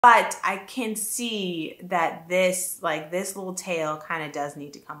But I can see that this little tail kind of does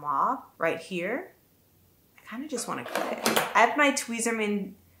need to come off right here. I kind of just want to cut it. I have my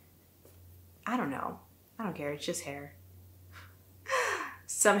Tweezerman, I don't know. I don't care, it's just hair.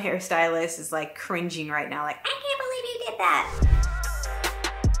 Some hairstylist is like cringing right now, like, I can't believe you did that.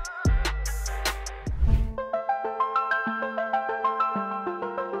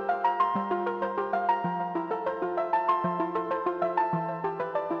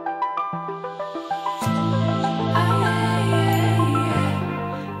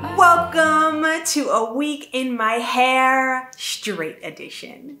 Welcome to a week in my hair straight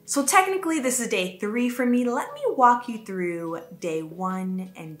edition. So technically this is day 3 for me. Let me walk you through day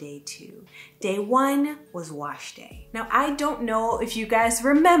 1 and day 2. Day 1 was wash day. Now I don't know if you guys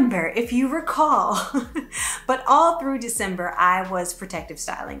remember, if you recall, but all through December I was protective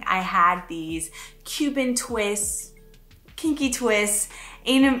styling. I had these Cuban twists, kinky twists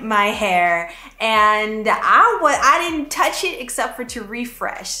in my hair, and I didn't touch it except for to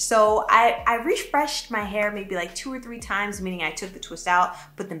refresh. So I refreshed my hair maybe like 2 or 3 times, meaning I took the twist out,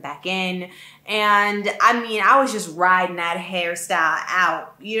 put them back in, and I mean, I was just riding that hairstyle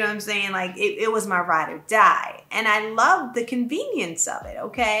out. You know what I'm saying? Like it was my ride or die, and I loved the convenience of it,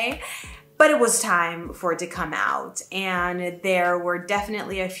 okay? But it was time for it to come out, and there were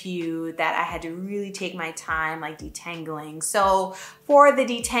definitely a few that I had to really take my time, like detangling. So for the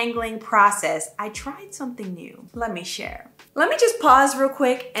detangling process, I tried something new. Let me share. Let me just pause real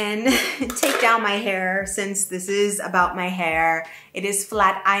quick and take down my hair, since this is about my hair. It is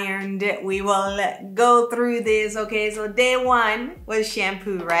flat ironed. We will go through this, okay? So day 1 was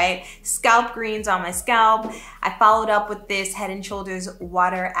shampoo, right? Scalp greens on my scalp. I followed up with this Head & Shoulders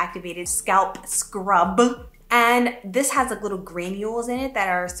water activated scalp scrub. And this has like little granules in it that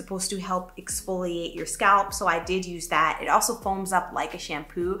are supposed to help exfoliate your scalp. So I did use that. It also foams up like a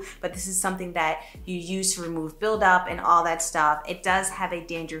shampoo, but this is something that you use to remove buildup and all that stuff. It does have a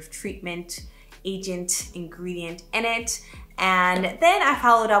dandruff treatment agent ingredient in it. And then I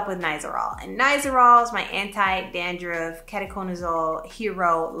followed up with Nizoral. And Nizoral is my anti-dandruff ketoconazole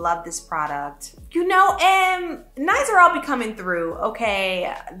hero. Love this product. You know, Nizoral be coming through,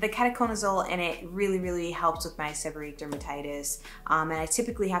 okay? The ketoconazole in it really, really helps with my seborrheic dermatitis. And I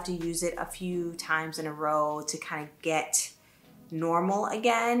typically have to use it a few times in a row to kind of get normal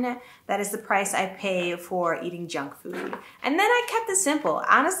again. That is the price I pay for eating junk food. And then I kept it simple.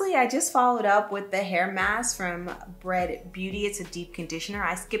 Honestly, I just followed up with the hair mask from Bread Beauty. It's a deep conditioner.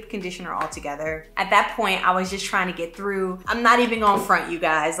 I skipped conditioner altogether. At that point, I was just trying to get through. I'm not even gonna front you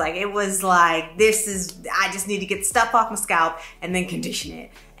guys. Like, it was like, I just need to get stuff off my scalp and then condition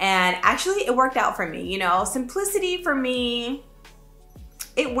it. And actually, it worked out for me. You know, simplicity for me,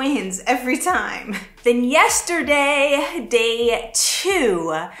 it wins every time. Then yesterday, day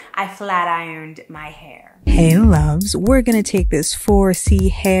 2, I flat ironed my hair. Hey loves, we're gonna take this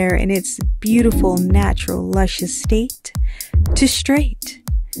 4C hair in its beautiful, natural, luscious state to straight.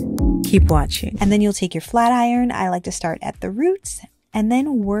 Keep watching. And then you'll take your flat iron. I like to start at the roots and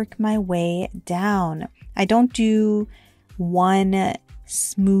then work my way down. I don't do one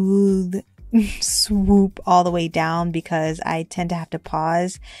smooth swoop all the way down, because I tend to have to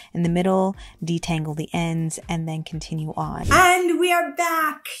pause in the middle, detangle the ends, and then continue on. And we are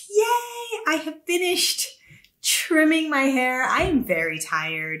back. Yay! I have finished trimming my hair. I am very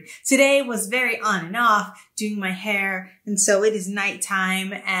tired. Today was very on and off doing my hair, and so it is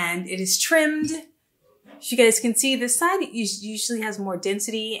nighttime and it is trimmed. As you guys can see, this side usually has more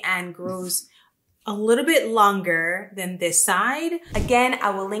density and grows a little bit longer than this side. Again, I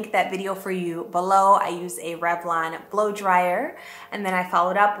will link that video for you below. I used a Revlon blow dryer, and then I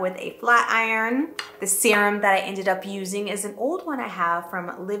followed up with a flat iron. The serum that I ended up using is an old one I have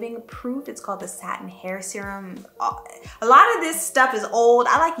from Living Proof. It's called the Satin Hair Serum. A lot of this stuff is old.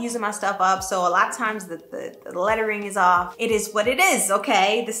 I like using my stuff up, so a lot of times the lettering is off. It is what it is,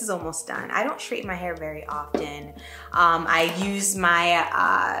 okay? This is almost done. I don't straighten my hair very often. I use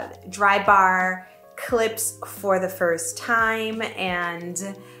my dry bar clips for the first time, and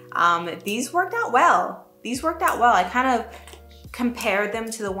these worked out well. I kind of compared them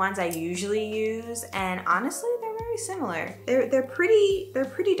to the ones I usually use, and honestly, they're very similar. They're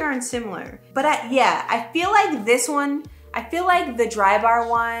pretty darn similar. But I feel like this one, I feel like the dry bar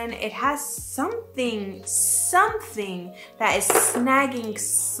one, it has something that is snagging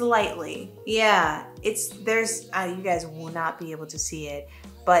slightly. Yeah, there's you guys will not be able to see it,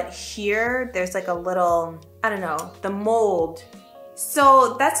 but here there's like a little, I don't know, the mold.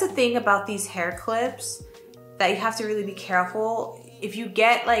 So that's the thing about these hair clips, that you have to really be careful. If you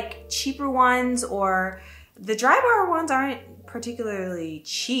get like cheaper ones, or the dry bar ones aren't particularly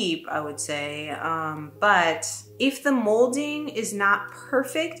cheap, I would say, but if the molding is not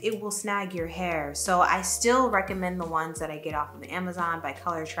perfect, it will snag your hair. So I still recommend the ones that I get off of Amazon by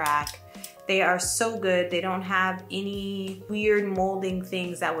ColorTrack. They are so good. They don't have any weird molding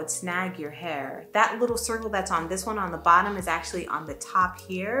things that would snag your hair. That little circle that's on this one on the bottom is actually on the top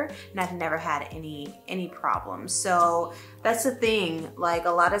here, and I've never had any problems. So that's the thing, like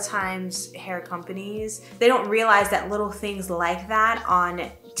a lot of times hair companies, they don't realize that little things like that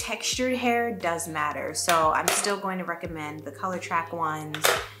on textured hair does matter. So I'm still going to recommend the ColorTrack ones.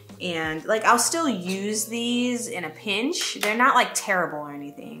 And like, I'll still use these in a pinch. They're not like terrible or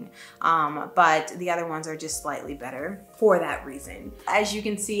anything, but the other ones are just slightly better for that reason. As you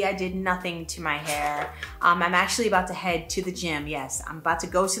can see, I did nothing to my hair. I'm actually about to head to the gym. Yes, I'm about to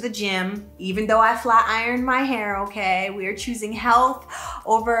go to the gym, even though I flat ironed my hair, okay? We are choosing health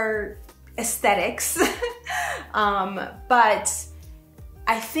over aesthetics. But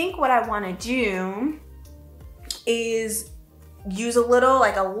I think what I wanna do is use a little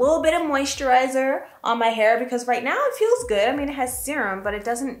bit of moisturizer on my hair, because right now it feels good. I mean, it has serum, but it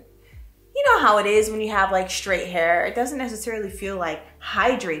doesn't, you know how it is when you have like straight hair. It doesn't necessarily feel like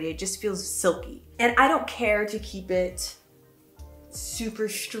hydrated, it just feels silky. And I don't care to keep it super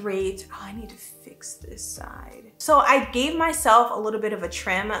straight. Oh, I need to fix this side. So I gave myself a little bit of a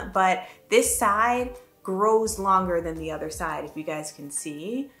trim, but this side grows longer than the other side, if you guys can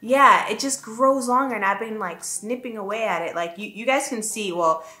see. Yeah, it just grows longer, and I've been like snipping away at it. Like you guys can see,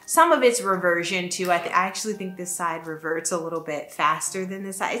 well, some of it's reversion too. I actually think this side reverts a little bit faster than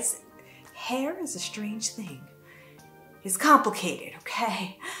this side. Hair is a strange thing. It's complicated,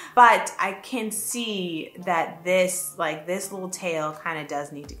 okay? But I can see that this little tail kind of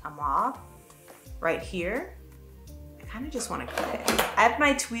does need to come off right here. I kind of just want to cut it. I have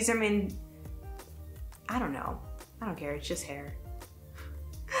my Tweezerman. I don't know. I don't care. It's just hair.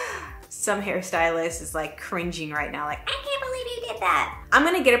 Some hairstylist is like cringing right now. Like, I can't believe you did that. I'm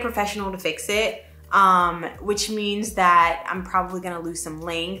gonna get a professional to fix it, which means that I'm probably gonna lose some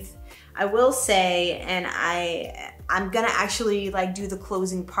length. I will say, and I'm gonna actually like do the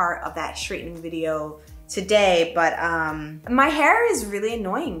closing part of that straightening video today, but my hair is really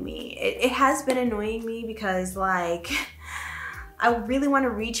annoying me. It has been annoying me because like, I really want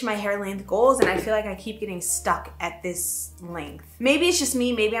to reach my hair length goals, and I feel like I keep getting stuck at this length. Maybe it's just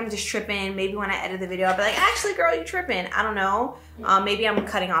me, maybe I'm just tripping. Maybe when I edit the video, I'll be like, actually girl, you're tripping. I don't know. Maybe I'm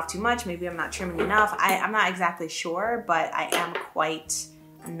cutting off too much. Maybe I'm not trimming enough. I'm not exactly sure, but I am quite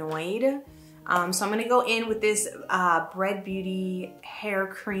annoyed. So I'm gonna go in with this Bread Beauty hair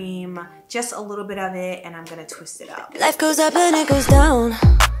cream, just a little bit of it, and I'm gonna twist it up. Life goes up and it goes down.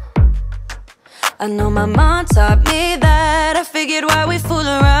 I know my mom taught me that. I figured why we fool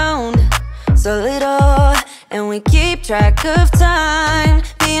around so little, and we keep track of time,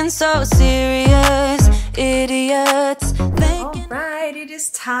 being so serious, idiots. All right, it is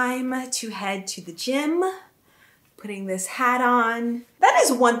time to head to the gym. Putting this hat on. That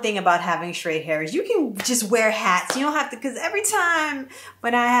is one thing about having straight hair, is you can just wear hats. You don't have to, because every time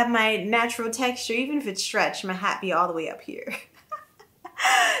when I have my natural texture, even if it's stretched, my hat be all the way up here.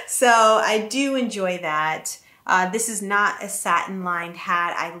 So I do enjoy that. This is not a satin lined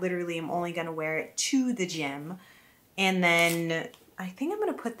hat. I literally am only gonna wear it to the gym. And then I think I'm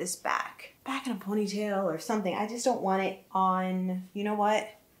gonna put this back in a ponytail or something. I just don't want it on, you know what?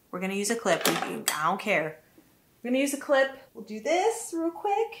 We're gonna use a clip. I don't care. We're gonna use a clip. We'll do this real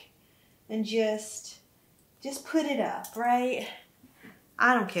quick and just put it up, right?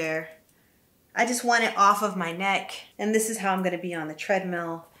 I don't care. I just want it off of my neck, and this is how I'm gonna be on the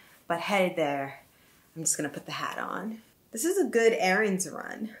treadmill, but headed there, I'm just gonna put the hat on. This is a good errands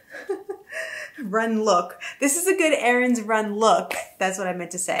run. Run look. This is a good errands run look. That's what I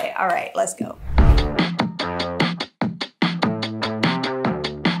meant to say. All right, let's go.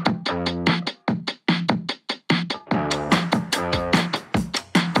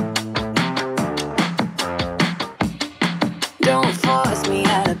 Don't force me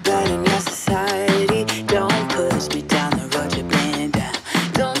out of bed in your society. Don't push me down the road you've been down.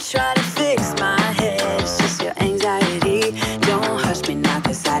 Don't try to fix my head, it's just your anxiety. Don't hush me now,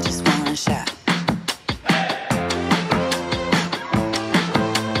 cause I just wanna shout.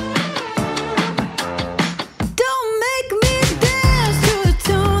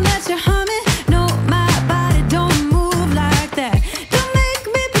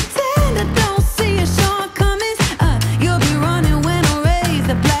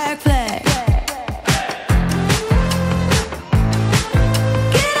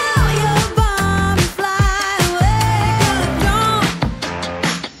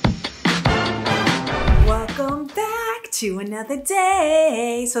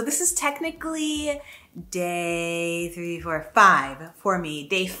 so this is technically day 3, 4, 5 for me.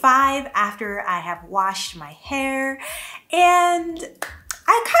 Day 5 after I have washed my hair, and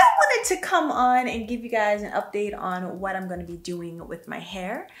I kind of wanted to come on and give you guys an update on what I'm gonna be doing with my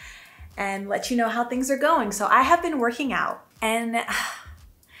hair and let you know how things are going. So I have been working out, and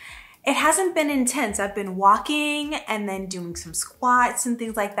it hasn't been intense. I've been walking and then doing some squats and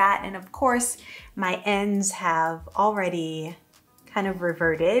things like that. And of course, my ends have already kind of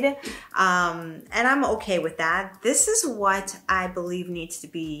reverted. And I'm okay with that. This is what I believe needs to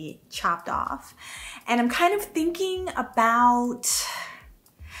be chopped off. And I'm kind of thinking about,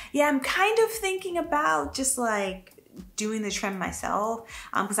 just like doing the trim myself,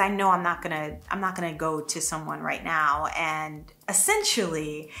 because I know I'm not gonna go to someone right now, and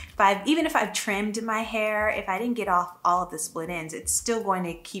essentially even if I've trimmed my hair, if I didn't get off all of the split ends, it's still going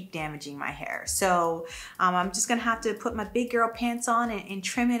to keep damaging my hair. So I'm just gonna have to put my big girl pants on and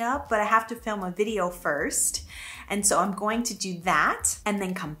trim it up, but I have to film a video first. And so I'm going to do that and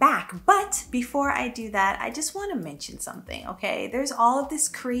then come back. But before I do that, I just want to mention something, okay? There's all of this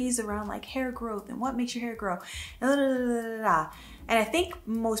craze around like hair growth and what makes your hair grow. And I think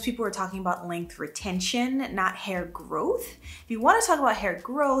most people are talking about length retention, not hair growth. If you want to talk about hair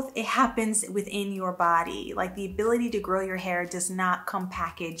growth, it happens within your body. Like the ability to grow your hair does not come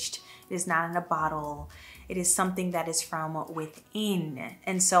packaged. It is not in a bottle. It is something that is from within.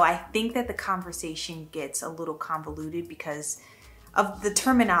 And so I think that the conversation gets a little convoluted because of the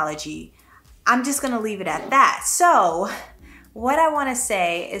terminology. I'm just gonna leave it at that. So what I wanna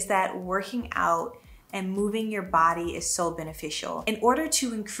say is that working out and moving your body is so beneficial. In order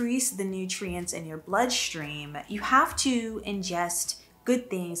to increase the nutrients in your bloodstream, you have to ingest good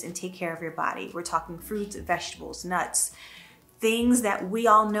things and take care of your body. We're talking fruits, vegetables, nuts, things that we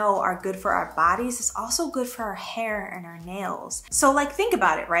all know are good for our bodies. It's also good for our hair and our nails. So like, think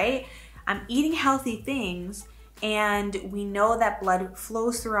about it, right? I'm eating healthy things, and we know that blood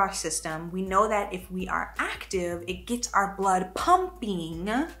flows through our system. We know that if we are active, it gets our blood pumping.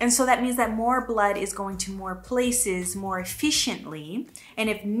 And so that means that more blood is going to more places more efficiently. And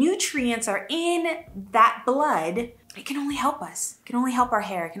if nutrients are in that blood, it can only help us. It can only help our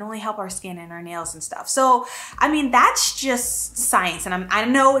hair. It can only help our skin and our nails and stuff. So, I mean, that's just science. And I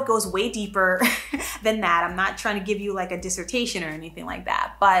know it goes way deeper than that. I'm not trying to give you like a dissertation or anything like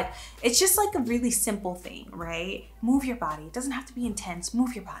that, but it's just like a really simple thing, right? Move your body. It doesn't have to be intense.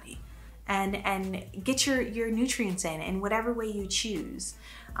 Move your body and get your nutrients in whatever way you choose.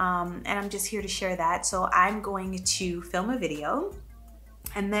 And I'm just here to share that. So I'm going to film a video,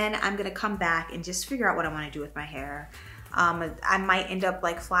 and then I'm gonna come back and just figure out what I wanna do with my hair. I might end up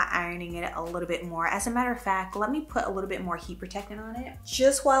like flat ironing it a little bit more. As a matter of fact, let me put a little bit more heat protectant on it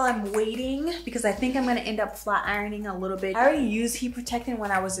just while I'm waiting, because I think I'm gonna end up flat ironing a little bit. I already used heat protectant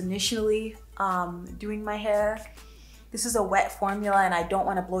when I was initially doing my hair. This is a wet formula, and I don't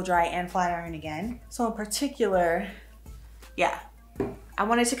wanna blow dry and flat iron again. So in particular, yeah, I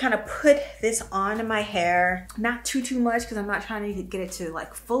wanted to kind of put this on my hair, not too much, because I'm not trying to get it to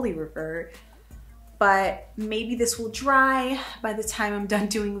like fully revert, but maybe this will dry by the time I'm done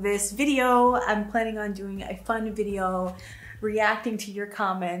doing this video. I'm planning on doing a fun video reacting to your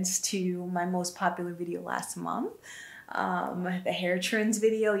comments to my most popular video last month. The hair trends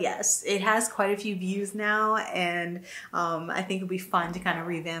video, yes, it has quite a few views now, and I think it'll be fun to kind of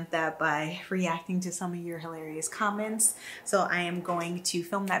revamp that by reacting to some of your hilarious comments. So I am going to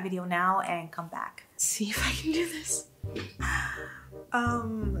film that video now and come back. See if I can do this.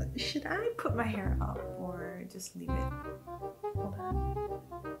 Should I put my hair up or just leave it? Hold on.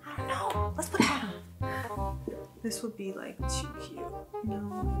 I don't know. Let's put a hat on. This would be like too cute. No,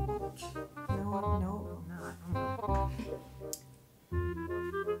 I'm not.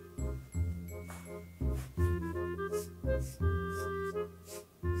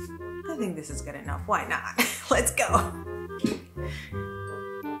 I think this is good enough. Why not? Let's go.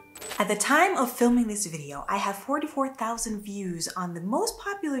 At the time of filming this video, I have 44,000 views on the most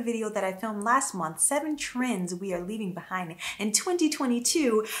popular video that I filmed last month, 7 trends we are leaving behind in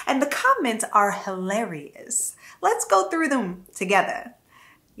 2022, and the comments are hilarious. Let's go through them together.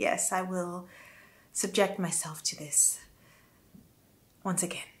 Yes, I will subject myself to this once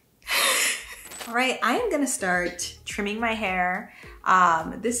again. All right, I am gonna start trimming my hair.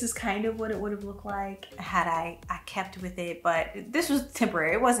 This is kind of what it would have looked like had I kept with it, but this was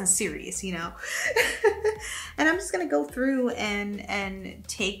temporary. It wasn't serious, you know? And I'm just gonna go through and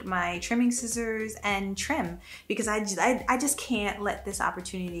take my trimming scissors and trim, because I just can't let this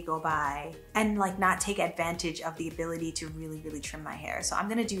opportunity go by and like not take advantage of the ability to really trim my hair. So I'm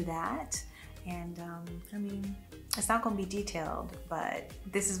gonna do that. And I mean, it's not gonna be detailed, but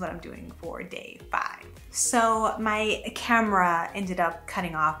this is what I'm doing for day 5. So my camera ended up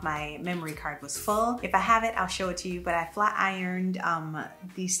cutting off. My memory card was full. If I have it, I'll show it to you, but I flat ironed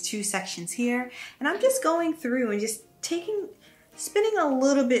these 2 sections here, and I'm just going through and just spending a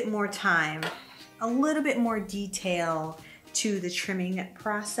little bit more time, a little bit more detail to the trimming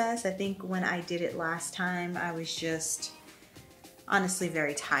process. I think when I did it last time, I was just honestly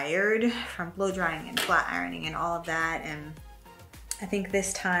very tired from blow drying and flat ironing and all of that. And I think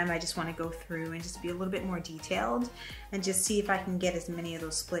this time I just want to go through and just be a little bit more detailed and just see if I can get as many of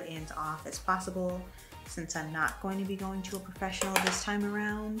those split ends off as possible, since I'm not going to be going to a professional this time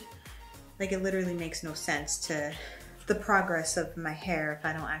around. Like, it literally makes no sense to the progress of my hair if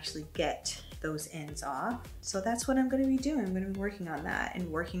I don't actually get those ends off. So that's what I'm going to be doing. I'm going to be working on that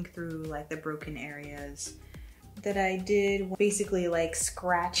and working through like the broken areas that I did. Basically like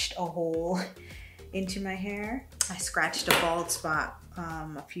scratched a hole into my hair. I scratched a bald spot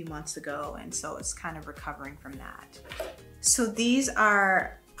a few months ago, and so it's kind of recovering from that. So these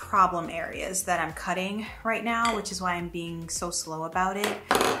are problem areas that I'm cutting right now, which is why I'm being so slow about it.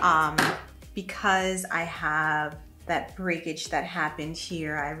 Because I have that breakage that happened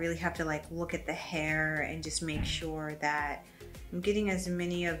here, I really have to like look at the hair and just make sure that I'm getting as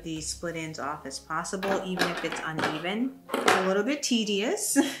many of these split ends off as possible, even if it's uneven. It's a little bit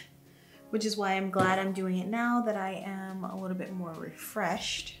tedious, which is why I'm glad I'm doing it now that I am a little bit more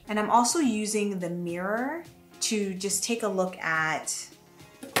refreshed. And I'm also using the mirror to just take a look at,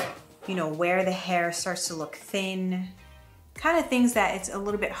 you know, where the hair starts to look thin, kind of things that it's a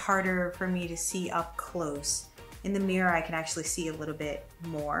little bit harder for me to see up close. In the mirror, I can actually see a little bit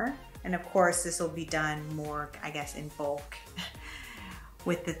more. And of course, this will be done more, I guess, in bulk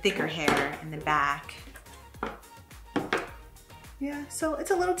with the thicker hair in the back. Yeah, so it's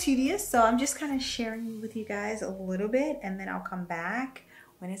a little tedious. So I'm just kind of sharing with you guys a little bit, and then I'll come back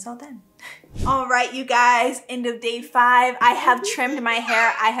when it's all done. All right, you guys, end of day 5. I have trimmed my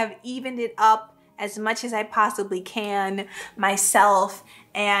hair. I have evened it up as much as I possibly can myself.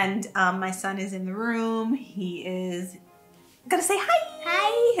 And my son is in the room. He is gonna say hi.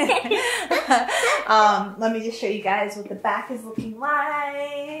 Hi. Let me just show you guys what the back is looking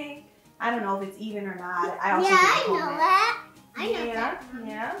like. I don't know if it's even or not. I also I know that. I know that.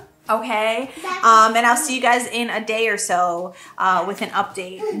 Yeah. Okay. And I'll see you guys in a day or so with an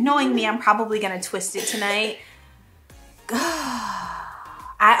update. Knowing me, I'm probably gonna twist it tonight.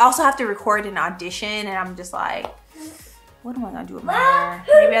 I also have to record an audition, and I'm just like, what am I gonna do with my hair?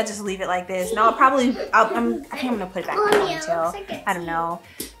 Maybe I'll just leave it like this. No, I think I'm gonna put it back in a ponytail. I don't know.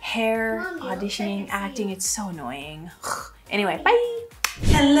 Hair, auditioning, acting, it's so annoying. Anyway, bye.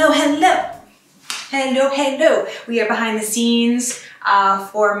 Hello, hello. Hello, hello. We are behind the scenes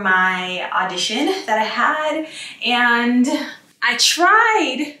for my audition that I had. And I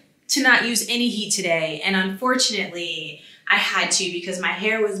tried to not use any heat today. And unfortunately, I had to because my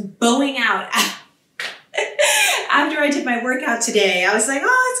hair was bowing out. After I did my workout today, I was like,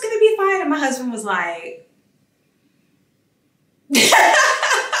 oh, it's gonna be fine. And my husband was like,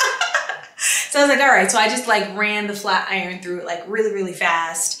 so I was like, all right. So I just like ran the flat iron through it like really, really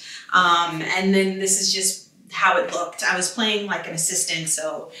fast. And then this is just how it looked. I was playing like an assistant.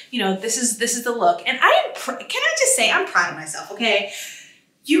 So, you know, this is the look. And can I just say, I'm proud of myself, okay?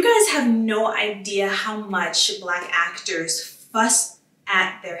 You guys have no idea how much Black actors fuss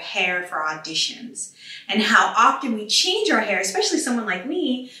at their hair for auditions, and how often we change our hair, especially someone like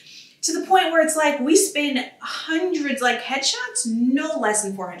me, to the point where it's like we spend hundreds, like headshots, no less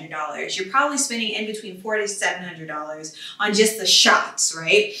than $400. You're probably spending in between $400 to $700 on just the shots,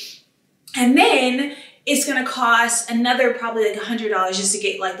 right? And then it's gonna cost another probably like $100 just to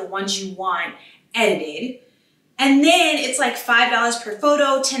get like the ones you want edited. And then it's like $5 per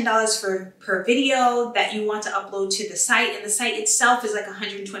photo, $10 per video that you want to upload to the site. And the site itself is like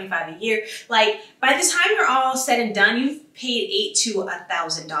 $125 a year. Like, by the time you're all said and done, you've paid $800 to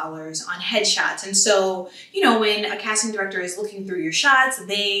 $1,000 on headshots. And so, you know, when a casting director is looking through your shots,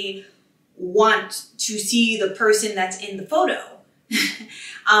 they want to see the person that's in the photo.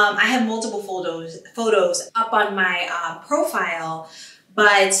 I have multiple photos up on my profile.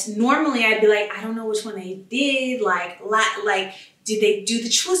 But normally I'd be like, I don't know which one they did. Like, did they do the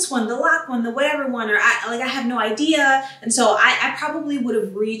twist one, the lock one, the whatever one, or I have no idea. And so I probably would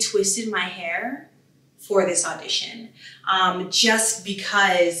have retwisted my hair for this audition, just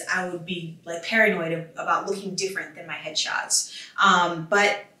because I would be like paranoid about looking different than my headshots.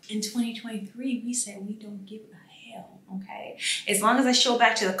 But in 2023, we said we don't give a hell, okay? As long as I show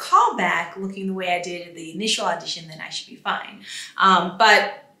back to the callback looking the way I did in the initial audition, then I should be fine.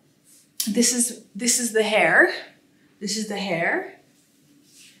 But this is the hair. This is the hair.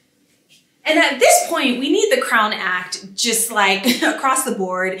 And at this point, we need the Crown Act, just like across the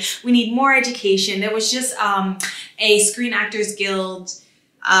board. We need more education. There was just a Screen Actors Guild,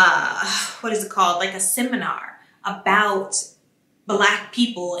 what is it called? Like a seminar about Black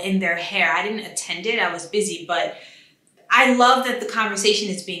people in their hair. I didn't attend it, I was busy, but I love that the conversation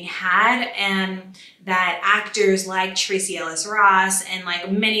is being had and that actors like Tracee Ellis Ross and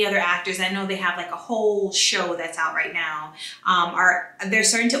like many other actors, I know they have like a whole show that's out right now, they're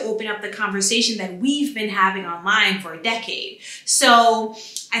starting to open up the conversation that we've been having online for a decade. So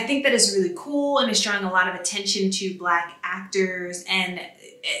I think that is really cool and it's drawing a lot of attention to Black actors, and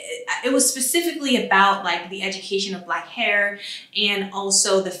it was specifically about like the education of Black hair and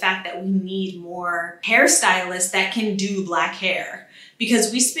also the fact that we need more hairstylists that can do Black hair,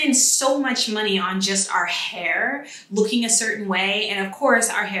 because we spend so much money on just our hair looking a certain way. And of course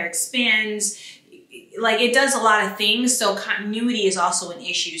our hair expands, like it does a lot of things. So continuity is also an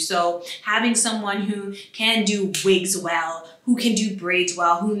issue. So having someone who can do wigs well, who can do braids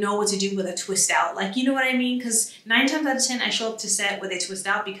well, who know what to do with a twist out, like, you know what I mean? Because 9 times out of 10, I show up to set with a twist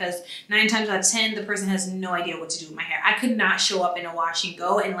out because 9 times out of 10, the person has no idea what to do with my hair. I could not show up in a wash and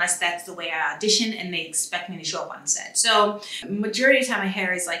go unless that's the way I audition and they expect me to show up on set. So majority of the time my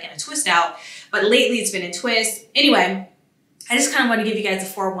hair is like in a twist out, but lately it's been in twist. Anyway, I just kind of want to give you guys a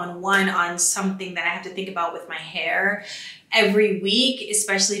 411 on something that I have to think about with my hair every week,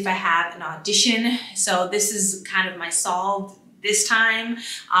 especially if I have an audition. So this is kind of my solve this time.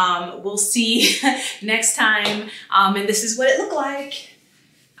 We'll see next time. And this is what it looked like.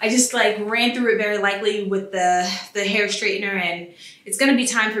 I just like ran through it very lightly with the hair straightener, and it's gonna be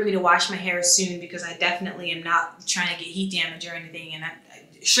time for me to wash my hair soon because I definitely am not trying to get heat damage or anything, and I'm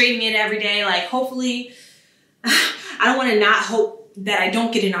straightening it every day. Like hopefully, I don't want to not hope that I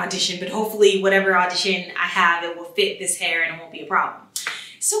don't get an audition, but hopefully whatever audition I have, it will fit this hair and it won't be a problem.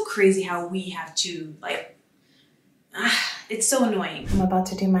 It's so crazy how we have to like, it's so annoying. I'm about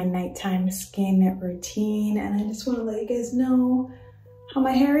to do my nighttime skin routine and I just want to let you guys know how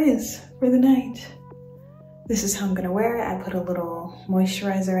my hair is for the night. This is how I'm gonna wear it. I put a little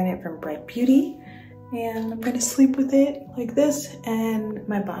moisturizer in it from Bright Beauty and I'm gonna sleep with it like this and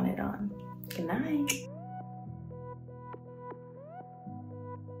my bonnet on. Good night.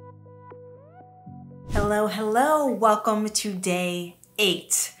 Hello, hello. Welcome to day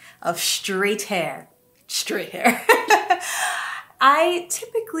 8 of straight hair. Straight hair. I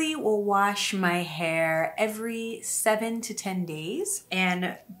typically will wash my hair every 7 to 10 days.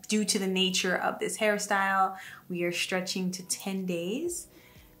 And due to the nature of this hairstyle, we are stretching to 10 days.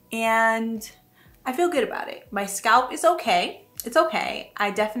 And I feel good about it. My scalp is okay. It's okay.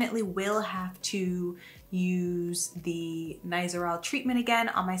 I definitely will have to use the Zara treatment again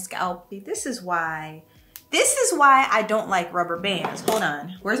on my scalp. This is why I don't like rubber bands. Hold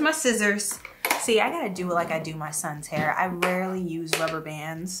on, where's my scissors? See, I gotta do it like I do my son's hair. I rarely use rubber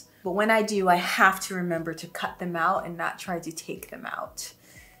bands, but when I do, I have to remember to cut them out and not try to take them out.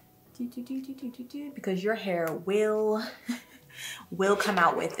 Because your hair will come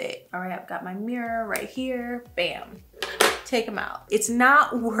out with it. All right, I've got my mirror right here, bam, take them out. It's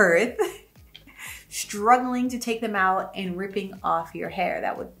not worth struggling to take them out and ripping off your hair.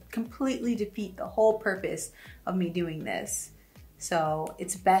 That would completely defeat the whole purpose of me doing this. So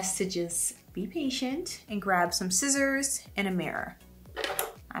it's best to just be patient and grab some scissors and a mirror.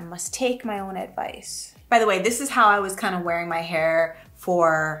 I must take my own advice. By the way, this is how I was kind of wearing my hair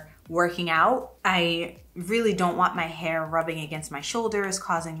for working out. I really don't want my hair rubbing against my shoulders,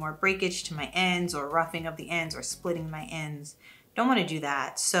 causing more breakage to my ends or roughing of the ends or splitting my ends. Don't want to do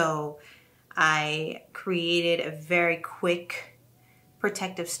that. So I created a very quick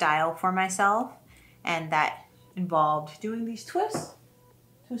protective style for myself, and that involved doing these twists,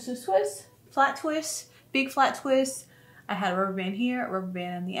 twists, flat twists, big flat twists. I had a rubber band here, a rubber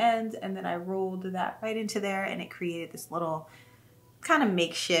band on the end, and then I rolled that right into there and it created this little kind of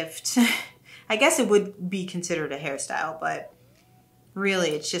makeshift, I guess it would be considered a hairstyle, but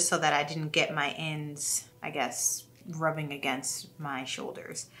really it's just so that I didn't get my ends, I guess, rubbing against my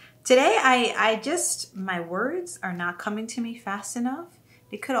shoulders. Today, my words are not coming to me fast enough.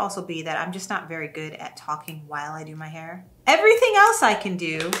 It could also be that I'm just not very good at talking while I do my hair. Everything else I can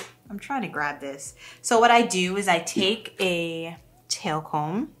do, I'm trying to grab this. So what I do is I take a tail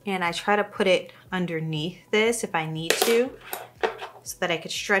comb and I try to put it underneath this if I need to, so that I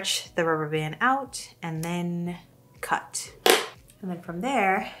could stretch the rubber band out and then cut. And then from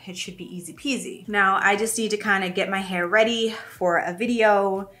there, it should be easy peasy. Now, I just need to kind of get my hair ready for a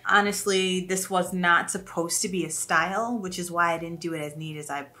video. Honestly, this was not supposed to be a style, which is why I didn't do it as neat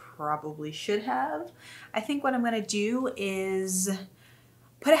as I probably should have. I think what I'm gonna do is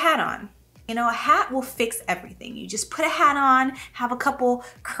put a hat on. You know, a hat will fix everything. You just put a hat on, have a couple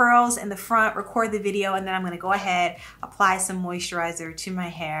curls in the front, record the video, and then I'm gonna go ahead, apply some moisturizer to my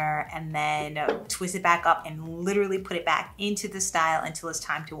hair, and then twist it back up and literally put it back into the style until it's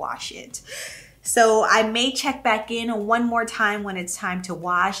time to wash it. So I may check back in one more time when it's time to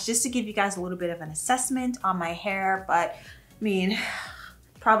wash, just to give you guys a little bit of an assessment on my hair. But I mean,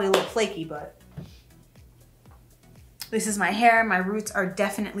 probably a little flaky, but this is my hair. My roots are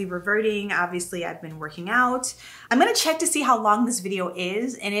definitely reverting. Obviously, I've been working out. I'm gonna check to see how long this video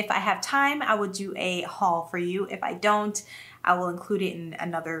is, and if I have time, I will do a haul for you. If I don't, I will include it in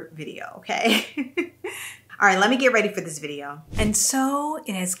another video, okay? All right, let me get ready for this video. And so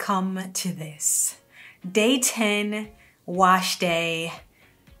it has come to this. Day 10, wash day,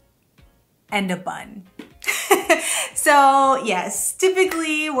 and a bun. So yes,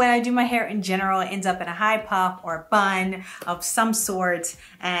 typically when I do my hair in general, it ends up in a high puff or a bun of some sort.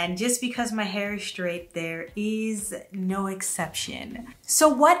 And just because my hair is straight, there is no exception. So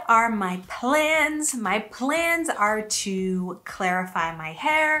what are my plans? My plans are to clarify my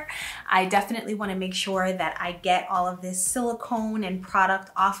hair. I definitely want to make sure that I get all of this silicone and product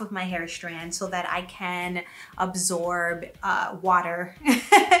off of my hair strand so that I can absorb water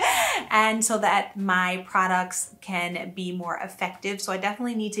and so that my products can be more effective. So I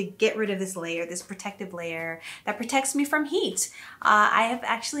definitely need to get rid of this layer, this protective layer that protects me from heat. I have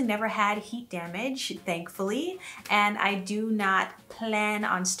actually never had heat damage, thankfully, and I do not plan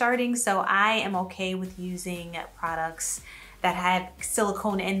on starting, so I am okay with using products that have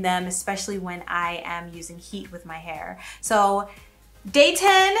silicone in them, especially when I am using heat with my hair. So day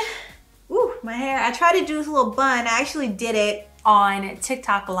 10, ooh, my hair, I tried to do this little bun. I actually did it on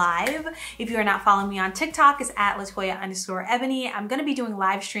TikTok live. If you are not following me on TikTok, it's at LaToya_Ebony. I'm gonna be doing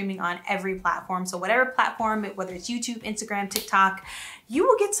live streaming on every platform. So whatever platform, whether it's YouTube, Instagram, TikTok, you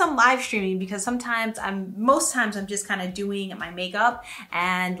will get some live streaming because most times I'm just kind of doing my makeup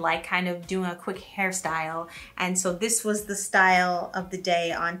and like kind of doing a quick hairstyle. And so this was the style of the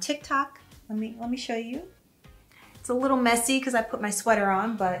day on TikTok. Let me show you. It's a little messy because I put my sweater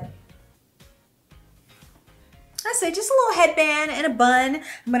on, but I say just a little headband and a bun.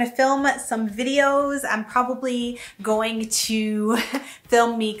 I'm gonna film some videos. I'm probably going to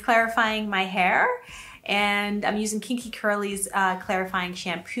film me clarifying my hair, and I'm using Kinky Curly's clarifying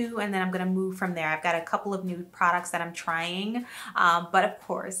shampoo, and then I'm gonna move from there. I've got a couple of new products that I'm trying, but of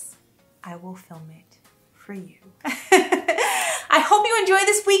course, I will film it for you. I hope you enjoyed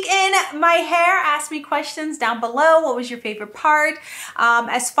this week in my hair. Ask me questions down below. What was your favorite part?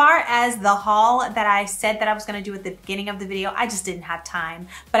 As far as the haul that I said that I was gonna do at the beginning of the video, I just didn't have time.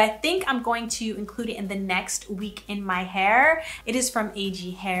 But I think I'm going to include it in the next week in my hair. It is from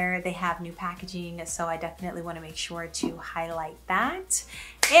AG Hair. They have new packaging, so I definitely wanna make sure to highlight that.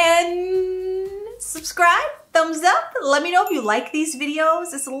 And subscribe, thumbs up. Let me know if you like these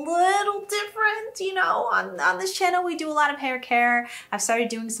videos. It's a little different, you know, on this channel we do a lot of hair care. I've started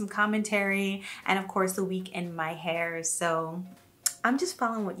doing some commentary and of course the week in my hair. So I'm just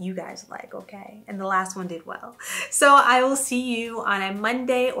following what you guys like, okay? And the last one did well. So I will see you on a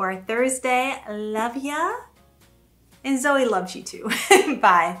Monday or a Thursday. Love ya. And Zoe loves you too.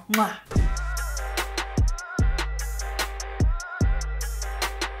 Bye. Mwah.